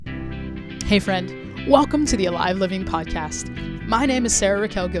Hey friend, welcome to the Alive Living Podcast. My name is Sarah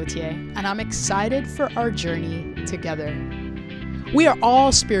Raquel Gauthier, and I'm excited for our journey together. We are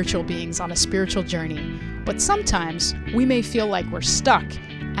all spiritual beings on a spiritual journey, but sometimes we may feel like we're stuck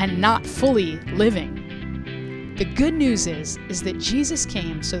and not fully living. The good news is that Jesus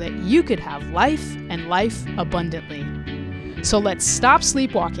came so that you could have life and life abundantly. So let's stop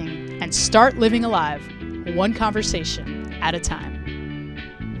sleepwalking and start living alive, one conversation at a time.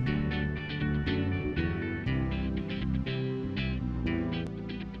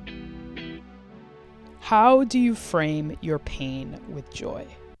 How do you frame your pain with joy?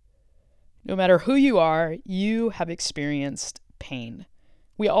 No matter who you are, you have experienced pain.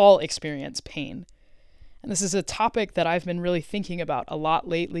 We all experience pain. And this is a topic that I've been really thinking about a lot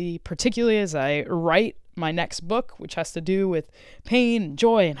lately, particularly as I write my next book, which has to do with pain,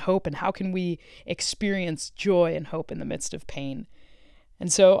 joy, and hope, and how can we experience joy and hope in the midst of pain.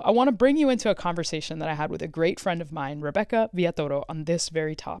 And so I want to bring you into a conversation that I had with a great friend of mine, Rebecca Villatoro, on this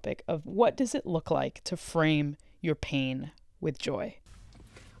very topic of what does it look like to frame your pain with joy.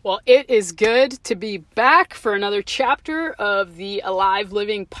 Well, it is good to be back for another chapter of the Alive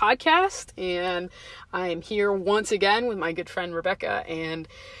Living podcast. And I am here once again with my good friend Rebecca, and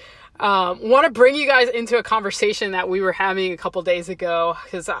want to bring you guys into a conversation that we were having a couple days ago,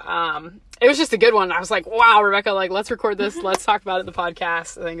 because it was just a good one. I was like, wow, Rebecca, let's record this. Let's talk about it in the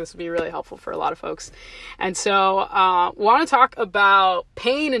podcast. I think this would be really helpful for a lot of folks. And so want to talk about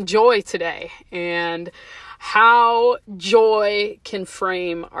pain and joy today, and how joy can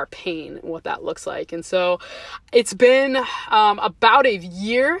frame our pain and what that looks like. And so it's been about a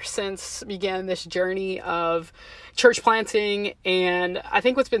year since began this journey of church planting. And I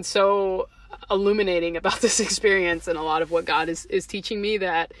think what's been so illuminating about this experience and a lot of what God is teaching me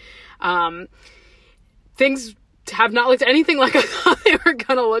that things have not looked anything like I thought they were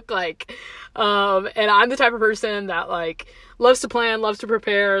going to look like. And I'm the type of person that loves to plan, loves to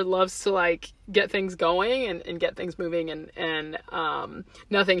prepare, loves to get things going and get things moving. And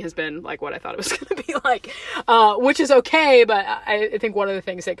nothing has been like what I thought it was going to be like, which is okay. But I think one of the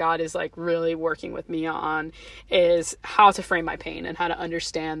things that God is really working with me on is how to frame my pain and how to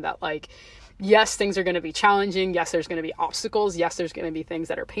understand that yes, things are going to be challenging. Yes, there's going to be obstacles. Yes, there's going to be things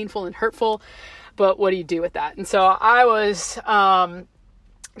that are painful and hurtful. But what do you do with that? And so I was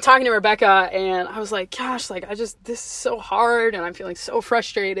talking to Rebecca, and I was like, gosh, this is so hard, and I'm feeling so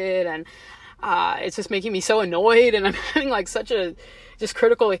frustrated, and it's just making me so annoyed, and I'm having such a just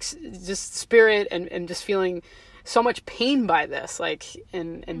critical just spirit, and just feeling so much pain by this,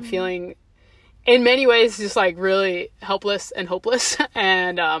 and feeling in many ways just really helpless and hopeless,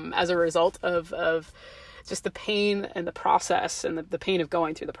 and as a result of just the pain and the process and the pain of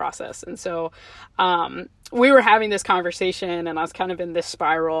going through the process. And so we were having this conversation, and I was kind of in this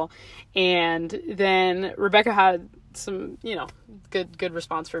spiral, and then Rebecca had some, good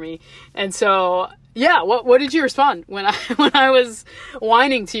response for me. And so, yeah, what did you respond when I was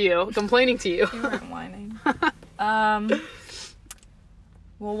whining to you, complaining to you? You weren't whining.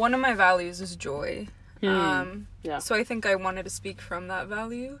 Well, one of my values is joy. Yeah. So I think I wanted to speak from that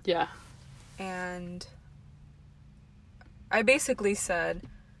value. Yeah. And I basically said,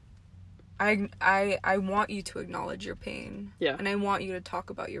 I want you to acknowledge your pain. Yeah. And I want you to talk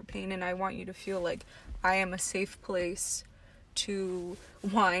about your pain, and I want you to feel like I am a safe place to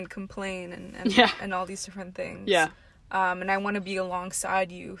whine, complain, and all these different things. Yeah. And I want to be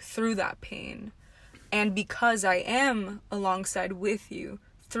alongside you through that pain. And because I am alongside with you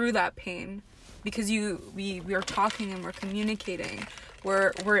through that pain, because we are talking and we're communicating,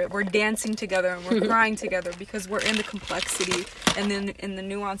 we're dancing together and we're crying together because we're in the complexity and then in the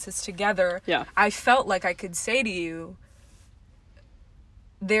nuances together. Yeah. I felt like I could say to you,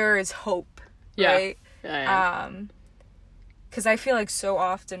 there is hope. Yeah. Right? Yeah. Because I feel like so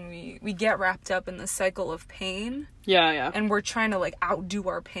often we get wrapped up in the cycle of pain. Yeah. And we're trying to outdo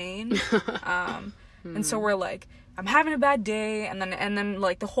our pain. And so we're I'm having a bad day, and then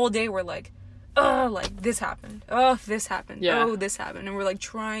the whole day we're this happened. Oh, this happened. Yeah. Oh, this happened. And we're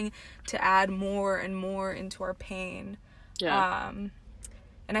trying to add more and more into our pain. Yeah.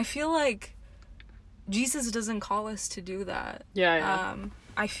 And I feel like Jesus doesn't call us to do that. Yeah.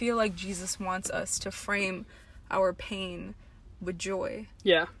 I feel like Jesus wants us to frame our pain with joy.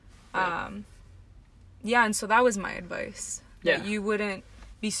 Yeah. Yeah, and so that was my advice. Yeah. That you wouldn't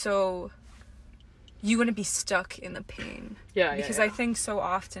be stuck in the pain. Yeah. Because I think so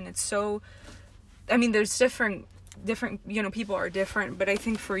often it's so, there's different, people are different, but I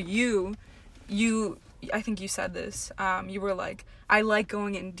think for you, I think you said this, you were I like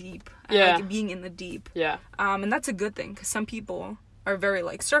going in deep. I like being in the deep. Yeah. And that's a good thing, because some people are very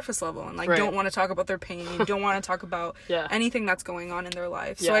like surface level and like Right. don't want to talk about their pain, don't want to talk about Yeah. anything that's going on in their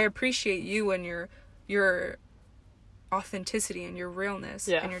life. So Yeah. I appreciate you and your authenticity and your realness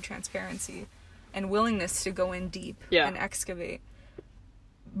Yeah. and your transparency and willingness to go in deep Yeah. and excavate.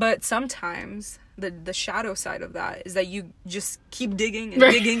 But sometimes the shadow side of that is that you just keep digging and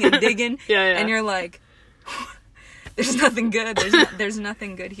Right. digging and digging Yeah, yeah. and you're like there's nothing good. There's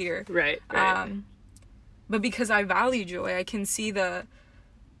nothing good here. Right. But because I value joy, I can see the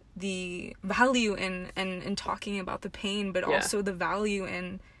value in talking about the pain, but Yeah. also the value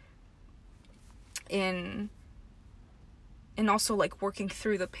in also like working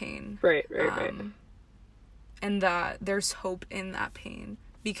through the pain. Right. And that there's hope in that pain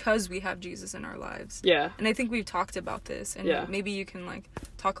because we have Jesus in our lives. Yeah. And I think we've talked about this, and Yeah. maybe you can like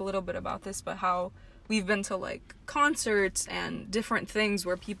talk a little bit about this, but how we've been to like concerts and different things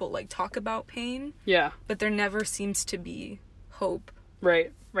where people like talk about pain, Yeah. but there never seems to be hope.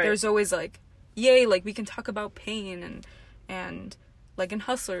 Right. There's always like, yay, like we can talk about pain and like in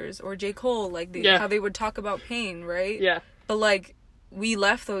Hustlers or J. Cole, like Yeah. how they would talk about pain, right? Yeah. But like we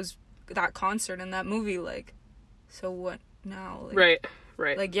left that concert and that movie like, so what now? Like,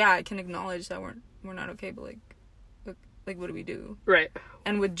 Right. Like, yeah, I can acknowledge that we're not okay, but like what do we do? Right.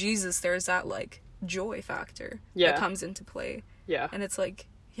 And with Jesus, there's that like joy factor Yeah. that comes into play, Yeah. and it's like,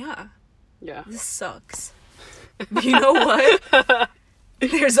 yeah, Yeah. this sucks. But you know what?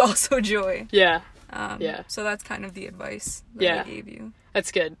 There's also joy. Yeah. So that's kind of the advice that Yeah. I gave you.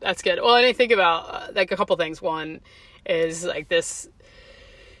 That's good. Well, and I think about like a couple things. One is like this,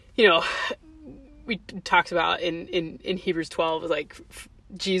 you know, we talked about in Hebrews 12, like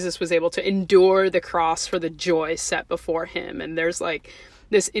Jesus was able to endure the cross for the joy set before him. And there's like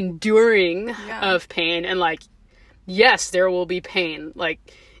this enduring of pain, and like, yes, there will be pain. Like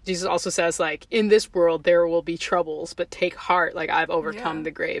Jesus also says, like, in this world, there will be troubles, but take heart. Like I've overcome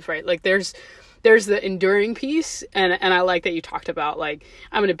the grave, right? Like there's the enduring piece, and I like that you talked about, like,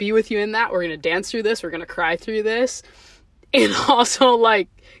 I'm going to be with you in that. We're going to dance through this. We're going to cry through this. And also, like,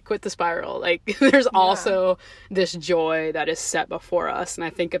 quit the spiral. Like, there's also this joy that is set before us. And I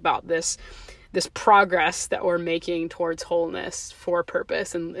think about this progress that we're making towards wholeness for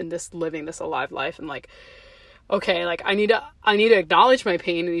purpose and this living this alive life. And like, okay, like I need to acknowledge my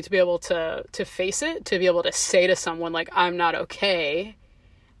pain. I need to be able to face it, to be able to say to someone, like, I'm not okay.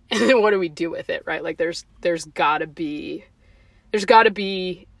 And then what do we do with it, right? Like there's gotta be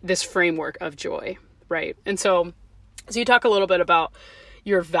this framework of joy, right? And so you talk a little bit about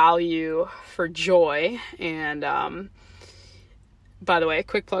your value for joy. And by the way,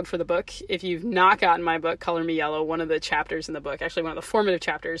 quick plug for the book. If you've not gotten my book, Color Me Yellow, one of the chapters in the book, actually one of the formative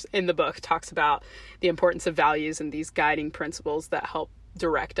chapters in the book, talks about the importance of values and these guiding principles that help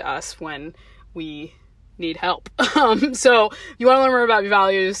direct us when we need help. So you want to learn more about your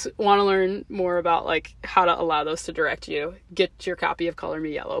values, want to learn more about like how to allow those to direct you, get your copy of Color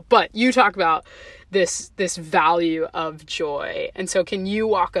Me Yellow. But you talk about this value of joy. And so can you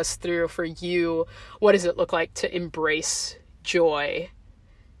walk us through, for you, what does it look like to embrace joy?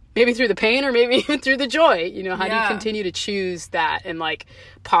 Maybe through the pain, or maybe even through the joy. You know, how do you continue to choose that and like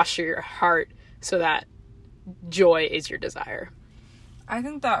posture your heart so that joy is your desire? I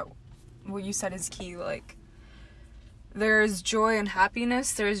think that what you said is key. Like, there's joy in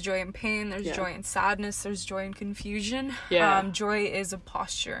happiness, there's joy in pain, there's joy in sadness, there's joy in confusion. Joy is a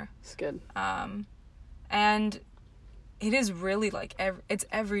posture. It's good. And it is really like it's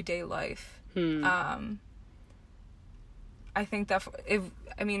everyday life. I think that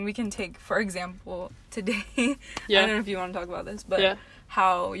we can take, for example, today, I don't know if you want to talk about this, but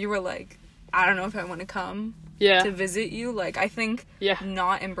how you were like, I don't know if I want to come to visit you. Like, I think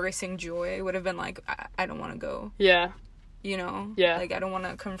not embracing joy would have been like, I don't want to go. You know? Like, I don't want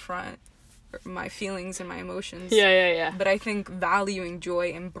to confront my feelings and my emotions. But I think valuing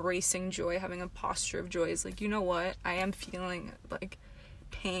joy, embracing joy, having a posture of joy is like, you know what? I am feeling like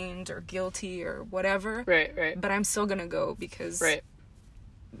pained or guilty or whatever. Right. But I'm still gonna go because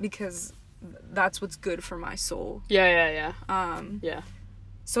that's what's good for my soul.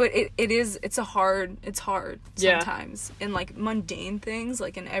 So it's hard sometimes in like mundane things,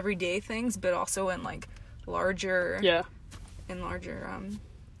 like in everyday things, but also in like larger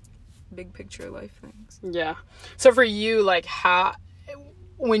big picture life things. So for you, like, how,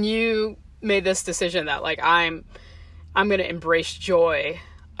 when you made this decision that like I'm going to embrace joy,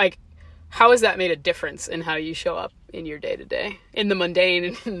 like, how has that made a difference in how you show up in your day to day, in the mundane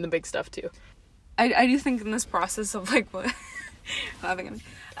and in the big stuff too? I do think in this process of like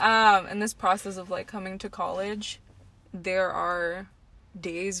in this process of like coming to college, there are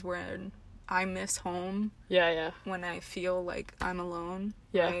days when I miss home Yeah. when I feel like I'm alone.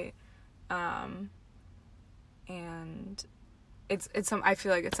 Yeah. Right? And it's I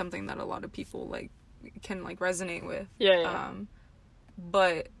feel like it's something that a lot of people like can like resonate with. Yeah.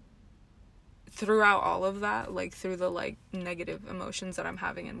 But throughout all of that, like through the like negative emotions that I'm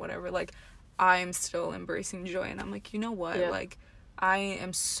having and whatever, like I'm still embracing joy, and I'm like, you know what? Yeah. Like I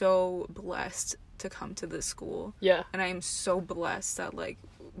am so blessed to come to this school. Yeah. And I am so blessed that like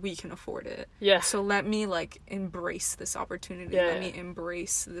we can afford it. Yeah. So let me like embrace this opportunity. Yeah, let yeah. me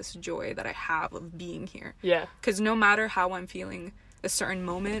embrace this joy that I have of being here. Yeah. Because no matter how I'm feeling a certain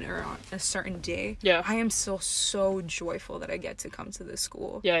moment or on a certain day, Yeah. I am still so joyful that I get to come to this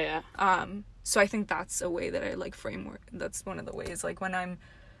school. Yeah. So I think that's a way that I like framework. That's one of the ways, like when I'm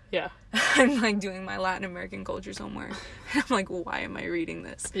Yeah. like doing my Latin American cultures homework, I'm like, why am I reading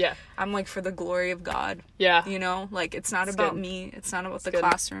this? Yeah. I'm like, for the glory of God. Yeah. You know, like it's not It's about good. me. It's not about It's the good.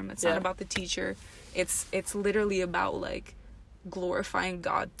 classroom. It's Yeah. not about the teacher. It's literally about like glorifying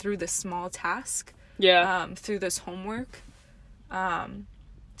God through this small task. Yeah. Through this homework.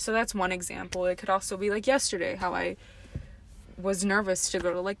 So that's one example. It could also be like yesterday, how I was nervous to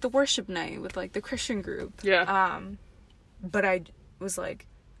go to like the worship night with like the Christian group. Yeah. But I was like,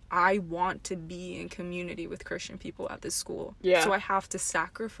 I want to be in community with Christian people at this school. Yeah. So I have to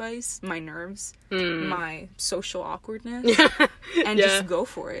sacrifice my nerves, Mm. my social awkwardness, and Yeah. just go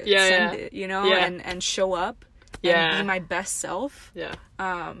for it. Yeah, Send yeah. it, you know, Yeah. and show up Yeah. and be my best self. Yeah.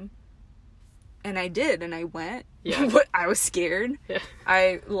 And I did, and I went. Yeah. But I was scared. Yeah.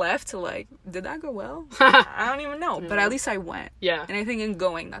 I left like, did that go well? I don't even know. But at least I went. Yeah. And I think in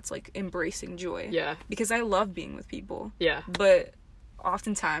going, that's like embracing joy. Yeah. Because I love being with people. Yeah. But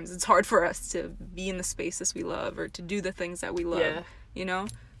oftentimes it's hard for us to be in the spaces we love or to do the things that we love. Yeah. You know?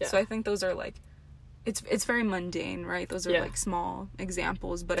 Yeah. So I think those are like, it's very mundane, right? Those are Yeah. like small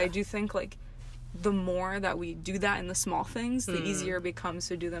examples. But Yeah. I do think like the more that we do that in the small things, the easier it becomes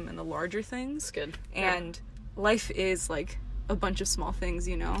to do them in the larger things. It's good. And life is like a bunch of small things,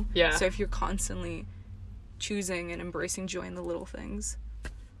 you know? Yeah. So if you're constantly choosing and embracing joy in the little things,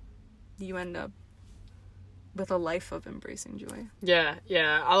 you end up with a life of embracing joy. Yeah.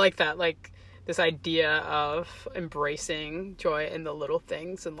 I like that. Like this idea of embracing joy in the little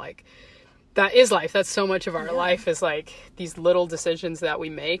things, and like that is life. That's so much of our life, is like these little decisions that we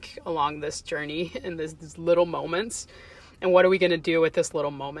make along this journey and these little moments. And what are we going to do with this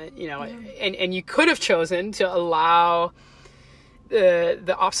little moment? You know, and you could have chosen to allow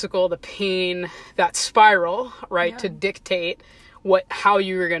the obstacle, the pain, that spiral, right, to dictate how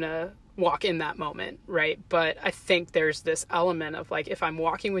you were going to walk in that moment, right? But I think there's this element of like, if I'm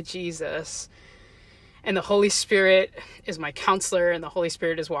walking with Jesus and the Holy Spirit is my counselor and the Holy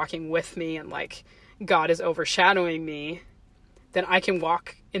Spirit is walking with me and like God is overshadowing me, then I can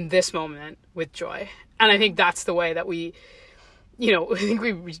walk in this moment with joy. And I think that's the way that we, you know, I think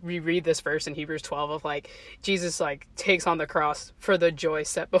we read this verse in Hebrews 12 of like, Jesus like takes on the cross for the joy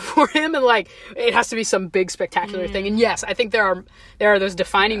set before him. And like, it has to be some big spectacular thing. And yes, I think there are those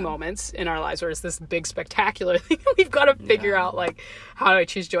defining moments in our lives where it's this big spectacular thing. We've got to figure out like, how do I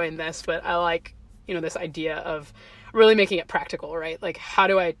choose joy in this? But I like, you know, this idea of really making it practical, right? Like, how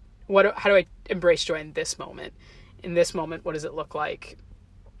do I embrace joy in this moment? In this moment, what does it look like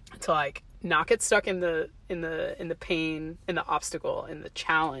to like not get stuck in the pain, in the obstacle, in the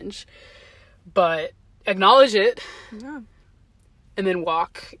challenge, but acknowledge it, and then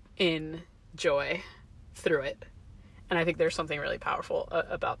walk in joy through it. And I think there's something really powerful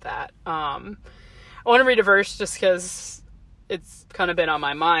about that. I want to read a verse just because it's kind of been on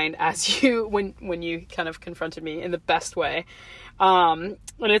my mind as when you kind of confronted me in the best way. And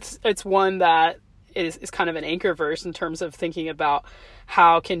it's one that is kind of an anchor verse in terms of thinking about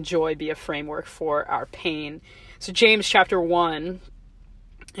how can joy be a framework for our pain. So James chapter 1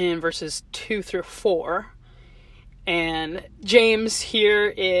 in verses 2-4. And James here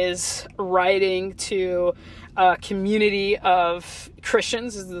is writing to a community of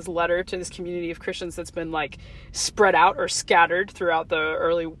Christians. This is this letter to this community of Christians that's been like spread out or scattered throughout the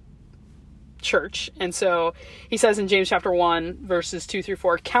early church. And so he says in James chapter 1 verses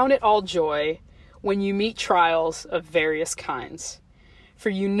 2-4, "Count it all joy when you meet trials of various kinds, for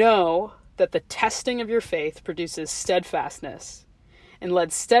you know that the testing of your faith produces steadfastness, and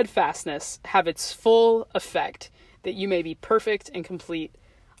let steadfastness have its full effect, that you may be perfect and complete,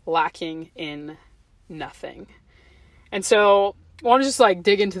 lacking in nothing." And so I want to just like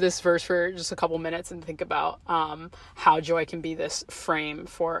dig into this verse for just a couple minutes and think about how joy can be this frame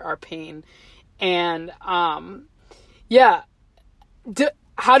for our pain. And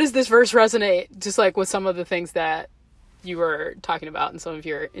how does this verse resonate just like with some of the things that you were talking about in some of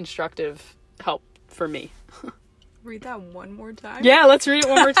your instructive help for me. Read that one more time. Yeah, let's read it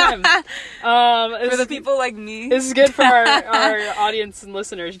one more time. For the people like me. This is good for our audience and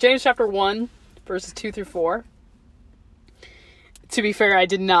listeners. James chapter 1, verses 2 through 4. To be fair, I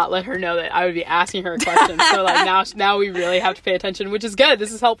did not let her know that I would be asking her a question. So like now we really have to pay attention, which is good.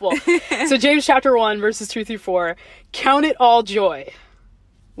 This is helpful. So James chapter 1, verses 2 through 4. Count it all joy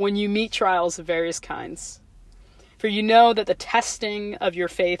when you meet trials of various kinds. For you know that the testing of your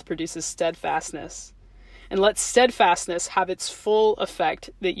faith produces steadfastness. And let steadfastness have its full effect,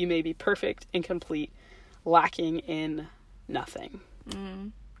 that you may be perfect and complete, lacking in nothing.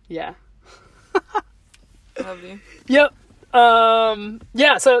 Yeah. Love you. Yep.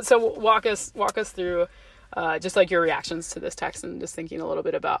 Yeah, so walk us through just like your reactions to this text, and just thinking a little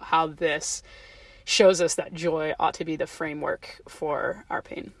bit about how this shows us that joy ought to be the framework for our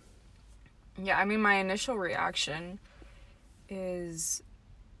pain. Yeah, I mean, my initial reaction is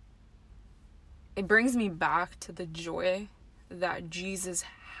it brings me back to the joy that Jesus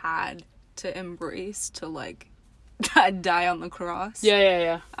had to embrace to like die on the cross.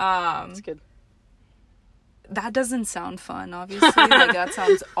 Yeah. That's good. That doesn't sound fun, obviously. Like, that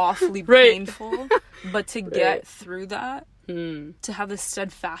sounds awfully Right. painful. But to get through that, to have the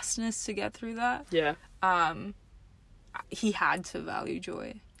steadfastness to get through that, Yeah. he had to value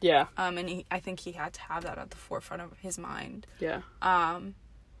joy. Yeah. And I think he had to have that at the forefront of his mind. Yeah.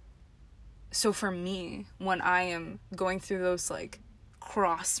 So for me, when I am going through those, like,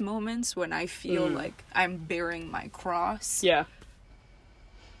 cross moments, when I feel like I'm bearing my cross, Yeah.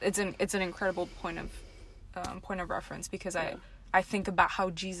 it's an incredible point of reference, because I think about how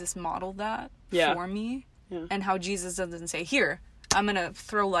Jesus modeled that for me, and how Jesus doesn't say, here, I'm gonna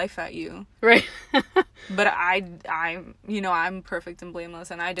throw life at you, Right. but I'm perfect and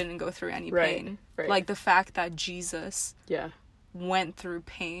blameless, and I didn't go through any pain. Right. Like, the fact that Jesus Yeah. went through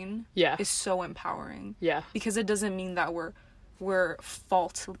pain Yeah. is so empowering, Yeah. because it doesn't mean that we're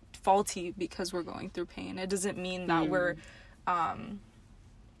faulty because we're going through pain. It doesn't mean that we're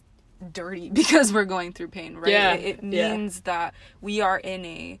dirty because we're going through pain, right? Yeah. It means that we are in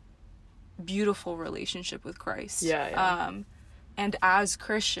a beautiful relationship with Christ. Yeah. And as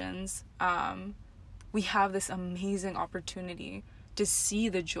Christians, we have this amazing opportunity to see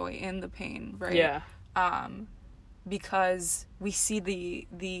the joy in the pain, right? Yeah. Because we see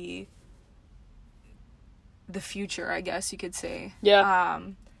the future, I guess you could say. Yeah.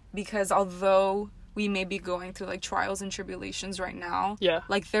 Because although we may be going through like trials and tribulations right now,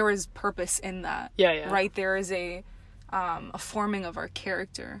 like, there is purpose in that. Yeah. Right? There is a forming of our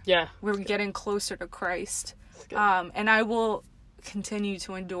character. Yeah. We're getting closer to Christ. That's good. And I will continue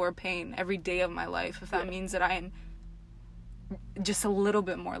to endure pain every day of my life if that means that I am just a little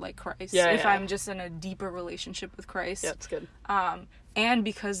bit more like Christ. If I'm just in a deeper relationship with Christ. Yeah, that's good. And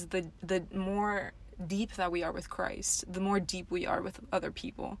because the more deep that we are with Christ, the more deep we are with other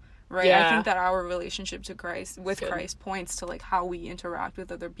people. Right? Yeah. I think that our relationship to Christ, Christ, points to like how we interact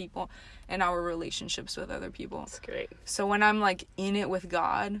with other people and our relationships with other people. That's great. So when I'm like in it with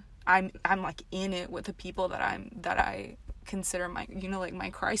God, I'm like in it with the people that I consider my, like, my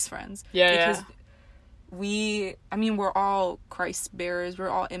Christ friends. Yeah. Because we're all Christ bearers. We're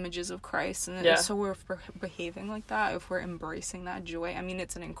all images of Christ. And so we're behaving like that, if we're embracing that joy, I mean,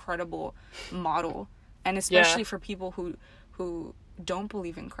 it's an incredible model. And especially for people who don't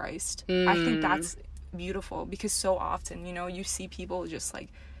believe in Christ, I think that's beautiful, because so often, you see people just like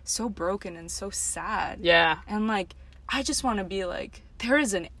so broken and so sad. Yeah. And like, I just want to be like, there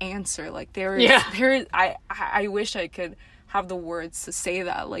is an answer. Like, there is, I wish I could have the words to say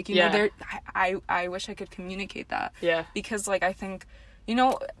that. Like, I wish I could communicate that. Yeah. Because like, I think,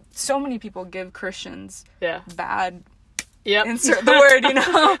 so many people give Christians bad, insert the word,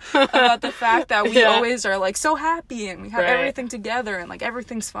 about the fact that we always are like so happy and we have everything together and like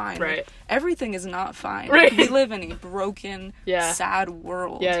everything's fine. Right. Like, everything is not fine. Right. Like, we live in a broken, sad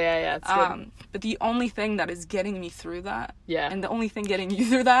world. Yeah. It's good. But the only thing that is getting me through that, Yeah. and the only thing getting you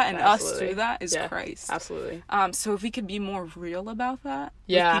through that and Absolutely. us through that is Christ. Absolutely. So if we could be more real about that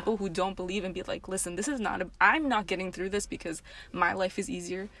Yeah. with people who don't believe, and be like, listen, this is not I'm not getting through this because my life is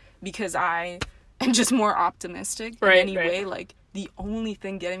easier, because I am just more optimistic in any way. Like, the only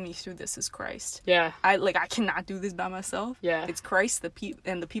thing getting me through this is Christ. Yeah. I cannot do this by myself. Yeah. It's Christ,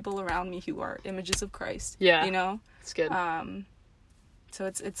 and the people around me who are images of Christ. Yeah. It's good. So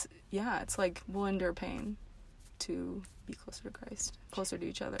it's like, we'll endure pain to be closer to Christ, closer to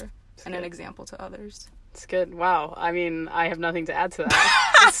each other, and an example to others. It's good. Wow. I mean, I have nothing to add to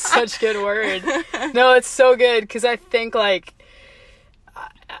that. It's such good word. No, it's so good, because I think, like,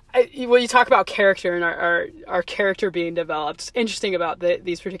 when you talk about character and our character being developed, it's interesting about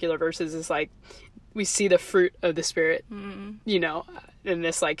these particular verses is like we see the fruit of the Spirit, you know, in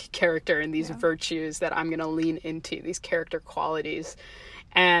this like character and these virtues that I'm going to lean into, these character qualities.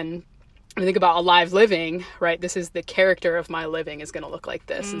 And I think about alive living, right? This is the character of my living is going to look like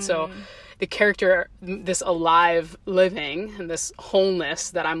this. And so the character, this alive living and this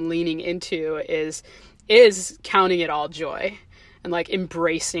wholeness that I'm leaning into is counting it all joy. And like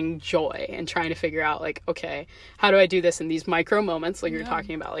embracing joy and trying to figure out like, okay, how do I do this in these micro moments? Like you're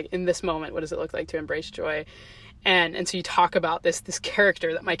talking about, like in this moment, what does it look like to embrace joy? And so you talk about this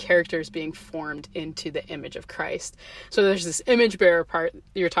character, that my character is being formed into the image of Christ. So there's this image bearer part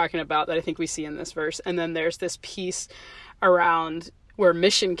that you're talking about that I think we see in this verse. And then there's this piece around we're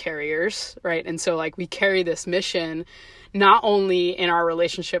mission carriers, right? And so like we carry this mission not only in our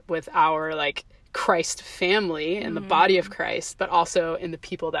relationship with our like Christ family and the body of Christ, but also in the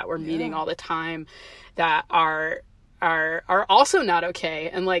people that we're meeting all the time that are also not okay.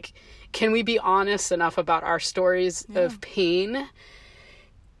 And like, can we be honest enough about our stories of pain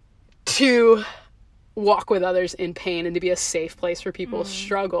to walk with others in pain and to be a safe place for people's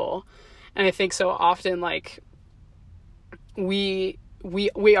struggle? And I think so often like we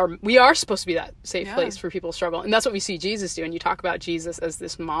are supposed to be that safe place for people's struggle. And that's what we see Jesus do. And you talk about Jesus as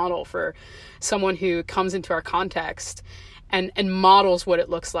this model for someone who comes into our context and models what it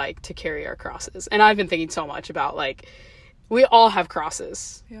looks like to carry our crosses. And I've been thinking so much about like, we all have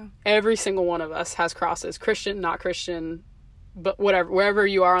crosses. Yeah. Every single one of us has crosses, Christian, not Christian, but whatever, wherever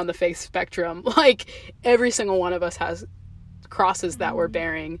you are on the faith spectrum, like every single one of us has crosses that we're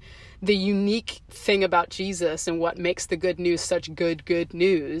bearing. The unique thing about Jesus and what makes the good news such good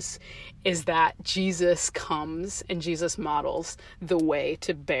news is that Jesus comes and Jesus models the way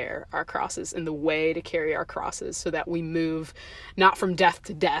to bear our crosses and the way to carry our crosses so that we move not from death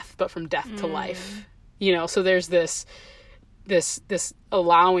to death, but from death to life. You know, so there's this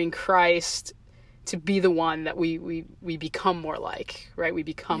allowing Christ to be the one that we become more like, right? We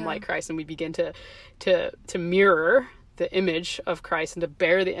become like Christ and we begin to mirror the image of Christ and to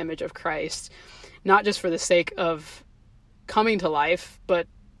bear the image of Christ, not just for the sake of coming to life, but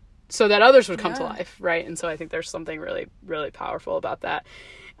so that others would come to life, right? And so I think there's something really, really powerful about that.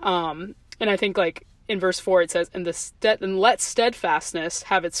 And I think like in verse 4 it says, and let steadfastness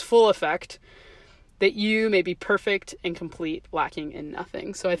have its full effect, that you may be perfect and complete, lacking in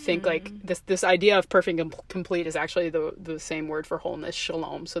nothing. So I think like this idea of perfect and complete is actually the same word for wholeness,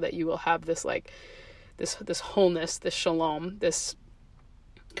 shalom, so that you will have this like this wholeness, this shalom, this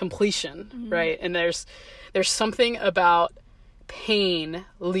completion, right? And there's something about pain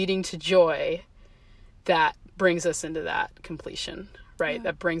leading to joy that brings us into that completion, right?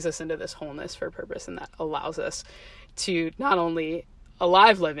 That brings us into this wholeness for purpose, and that allows us to not only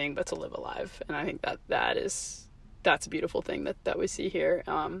alive living, but to live alive. And I think that's a beautiful thing that we see here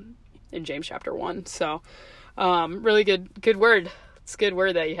in James chapter 1. So really good word. It's a good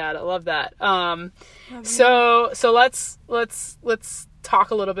word that you had. I love that. So let's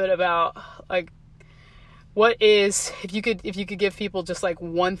talk a little bit about like what is, if you could give people just like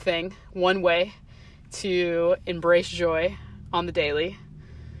one way to embrace joy on the daily,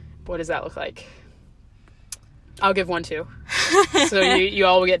 what does that look like? I'll give one too. So you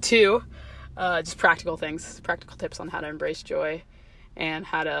all will get two, just practical things, practical tips on how to embrace joy and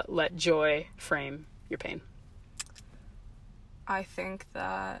how to let joy frame your pain. I think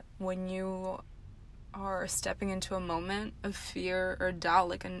that when you are stepping into a moment of fear or doubt,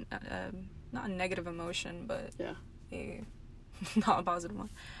 like not a negative emotion, but a not a positive one,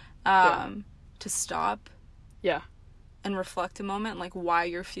 to stop and reflect a moment, like why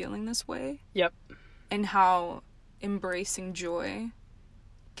you're feeling this way. Yep. And how embracing joy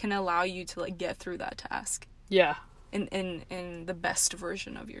can allow you to like get through that task. Yeah. In the best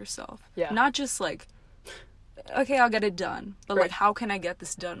version of yourself. Yeah. Not just like, okay, I'll get it done, but like, how can I get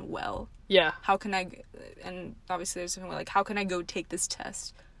this done well? Yeah. How can I, and obviously there's something like, how can I go take this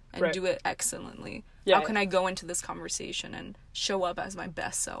test and do it excellently? Yeah. How can I go into this conversation and show up as my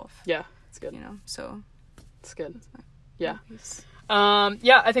best self? Yeah, it's good. You know, so. It's good. Yeah.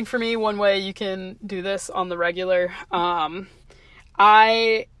 I think for me, one way you can do this on the regular,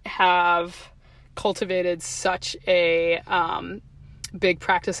 I have cultivated such a big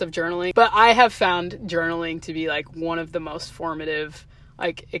practice of journaling, but I have found journaling to be like one of the most formative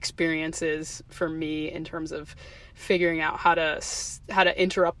like experiences for me in terms of figuring out how to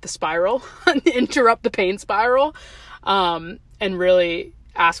interrupt the spiral, interrupt the pain spiral, and really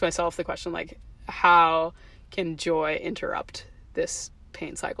ask myself the question like, how can joy interrupt this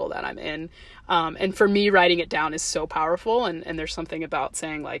pain cycle that I'm in. And for me, writing it down is so powerful. And there's something about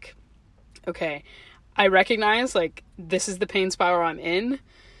saying like, okay, I recognize like this is the pain spiral I'm in.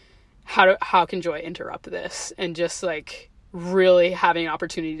 How can joy interrupt this? And just like really having an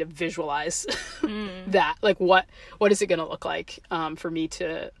opportunity to visualize that, like what is it going to look like for me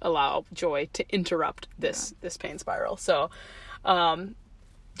to allow joy to interrupt this pain spiral. So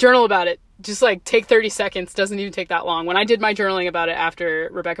journal about it. Just like take 30 seconds. Doesn't even take that long. When I did my journaling about it after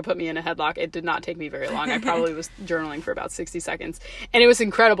Rebecca put me in a headlock, it did not take me very long. I probably was journaling for about 60 seconds. And it was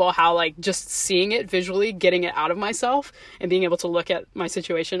incredible how like just seeing it visually, getting it out of myself and being able to look at my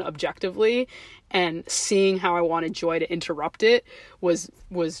situation objectively and seeing how I wanted joy to interrupt it was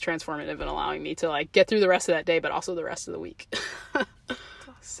transformative in allowing me to like get through the rest of that day, but also the rest of the week.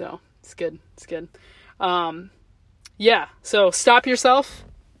 So it's good. It's good. Yeah. So stop yourself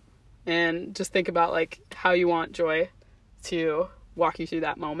and just think about like how you want joy to walk you through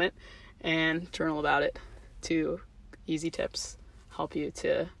that moment and journal about it. 2 easy tips help you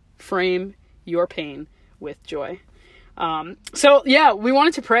to frame your pain with joy. So yeah, we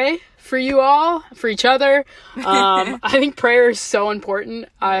wanted to pray for you all, for each other. I think prayer is so important.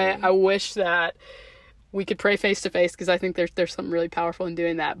 I wish that we could pray face to face because I think there's something really powerful in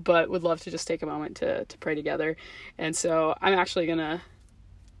doing that, but would love to just take a moment to pray together. And so I'm actually going to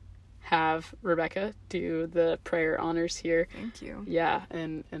have Rebecca do the prayer honors here. Thank you. Yeah,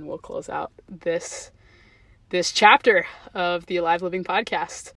 and we'll close out this chapter of the Alive Living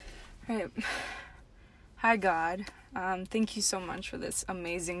podcast. All right. Hi, God. Thank you so much for this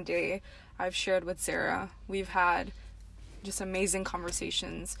amazing day I've shared with Sarah. We've had just amazing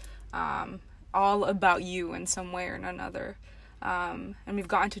conversations, all about you in some way or another. And we've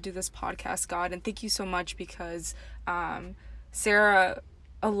gotten to do this podcast, God. And thank you so much because Sarah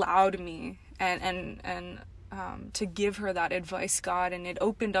allowed me and to give her that advice, God, and it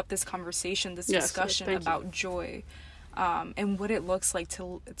opened up this conversation, this discussion about joy, and what it looks like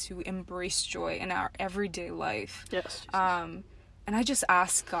to embrace joy in our everyday life. Yes. And I just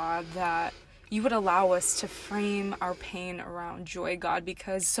ask, God, that you would allow us to frame our pain around joy, God,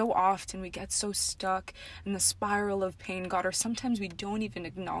 because so often we get so stuck in the spiral of pain, God, or sometimes we don't even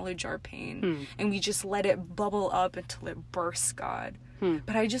acknowledge our pain and we just let it bubble up until it bursts, God.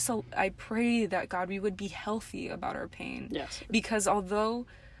 But I pray that, God, we would be healthy about our pain. Yes. Because although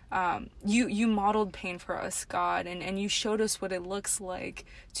you modeled pain for us, God, and you showed us what it looks like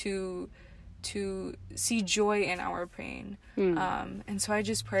to see joy in our pain. And so I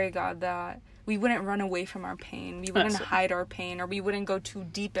just pray, God, that we wouldn't run away from our pain. We wouldn't hide our pain, or we wouldn't go too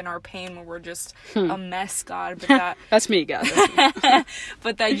deep in our pain where we're just a mess, God. But that That's me, God. That's me.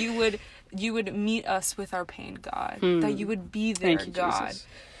 but that you would meet us with our pain, God. That you would be there, Thank you, God. Jesus.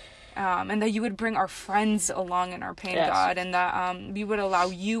 And that you would bring our friends along in our pain, God, and that we would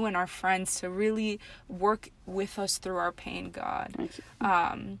allow you and our friends to really work with us through our pain, God. Thank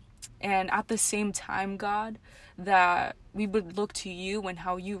you. And at the same time, God, that we would look to you and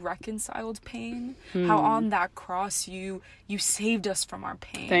how you reconciled pain, how on that cross you saved us from our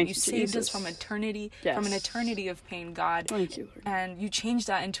pain. Thank you you, saved Jesus. us from eternity, Yes. from an eternity of pain, God. Thank you, Lord. And you changed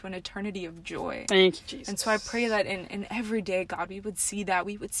that into an eternity of joy. Thank you, Jesus. And so I pray that in every day, God, we would see that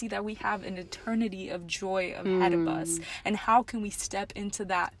we have an eternity of joy ahead of us. And how can we step into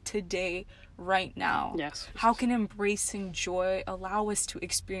that today, right now? Yes. How can embracing joy allow us to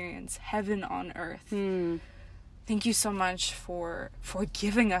experience heaven on earth? Thank you so much for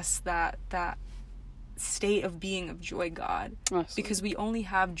giving us that state of being of joy, God. Yes. Because we only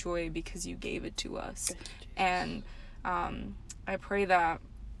have joy because you gave it to us. Thank you, Jesus. And I pray that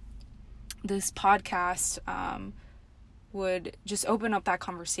this podcast would just open up that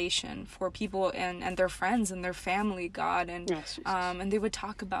conversation for people and their friends and their family, God, and Yes, Jesus. and they would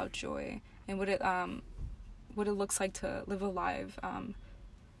talk about joy and what it looks like to live a life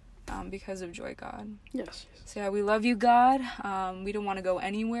because of joy, God. Yes. So yeah, we love you, God. We don't want to go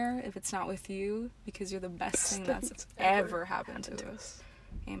anywhere if it's not with you, because you're the best thing that's ever happened to us.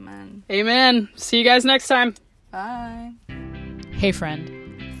 Amen. Amen. See you guys next time. Bye. Hey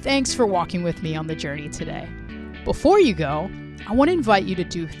friend, thanks for walking with me on the journey today. Before you go, I want to invite you to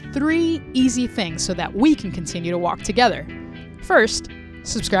do 3 easy things so that we can continue to walk together. First,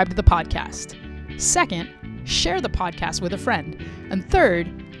 subscribe to the podcast. Second, share the podcast with a friend. And third,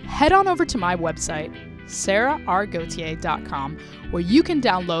 head on over to my website, sarahrgautier.com, where you can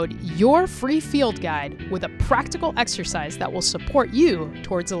download your free field guide with a practical exercise that will support you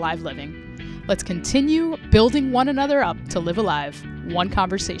towards alive living. Let's continue building one another up to live alive, one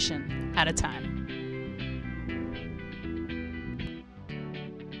conversation at a time.